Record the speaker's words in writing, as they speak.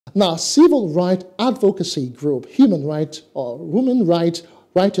Now, civil rights advocacy group Women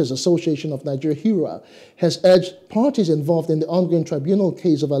Writers Association of Nigeria, HURIWA, has urged parties involved in the ongoing tribunal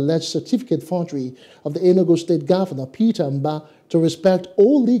case of alleged certificate forgery of the Enugu State Governor, Mbah, to respect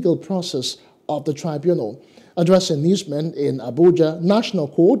all legal process of the tribunal. Addressing newsmen in Abuja, National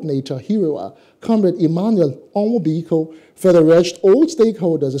Coordinator HURIWA, Comrade Emmanuel Onwubiko, further urged all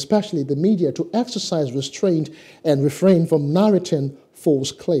stakeholders, especially the media, to exercise restraint and refrain from narrating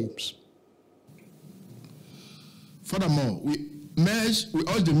false claims. Furthermore, we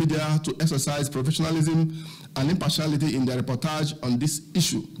urge the media to exercise professionalism and impartiality in their reportage on this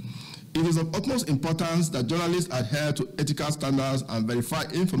issue. It is of utmost importance that journalists adhere to ethical standards and verify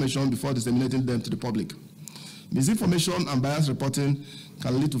information before disseminating them to the public. Misinformation and biased reporting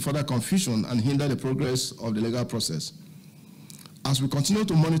can lead to further confusion and hinder the progress of the legal process. As we continue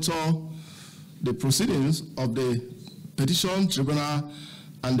to monitor the proceedings of the petition tribunal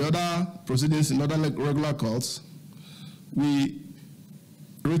and the other proceedings in other regular courts, we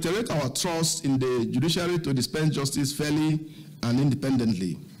reiterate our trust in the judiciary to dispense justice fairly and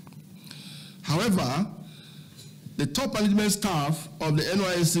independently. However, the top management staff of the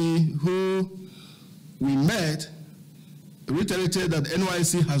NYSC who we met reiterated that the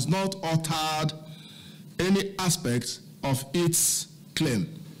NYSC has not altered any aspect of its claim.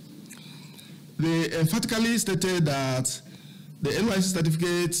 They emphatically stated that the NYSC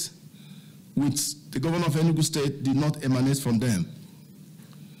certificate with the governor of Enugu State did not emanate from them.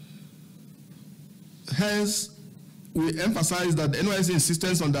 Hence, we emphasize that the NYSC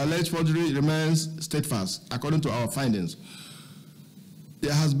insistence on the alleged forgery remains steadfast, according to our findings.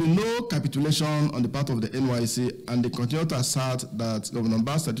 There has been no capitulation on the part of the NYSC, and they continue to assert that Governor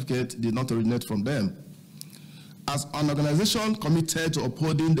Mbah's certificate did not originate from them. As an organization committed to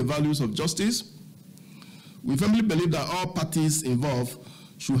upholding the values of justice, we firmly believe that all parties involved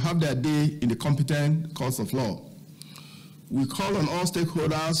should have their day in the competent courts of law. We call on all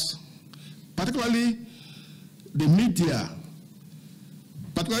stakeholders, particularly the media,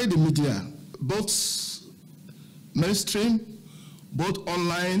 both mainstream, both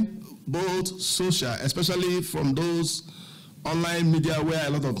online, both social, especially from those online media where a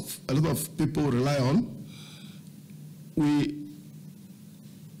lot of people rely on. We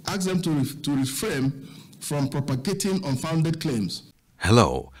ask them to refrain from propagating unfounded claims.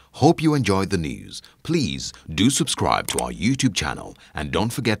 Hello, hope you enjoyed the news. Please do subscribe to our YouTube channel and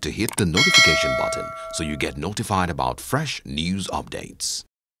don't forget to hit the notification button so you get notified about fresh news updates.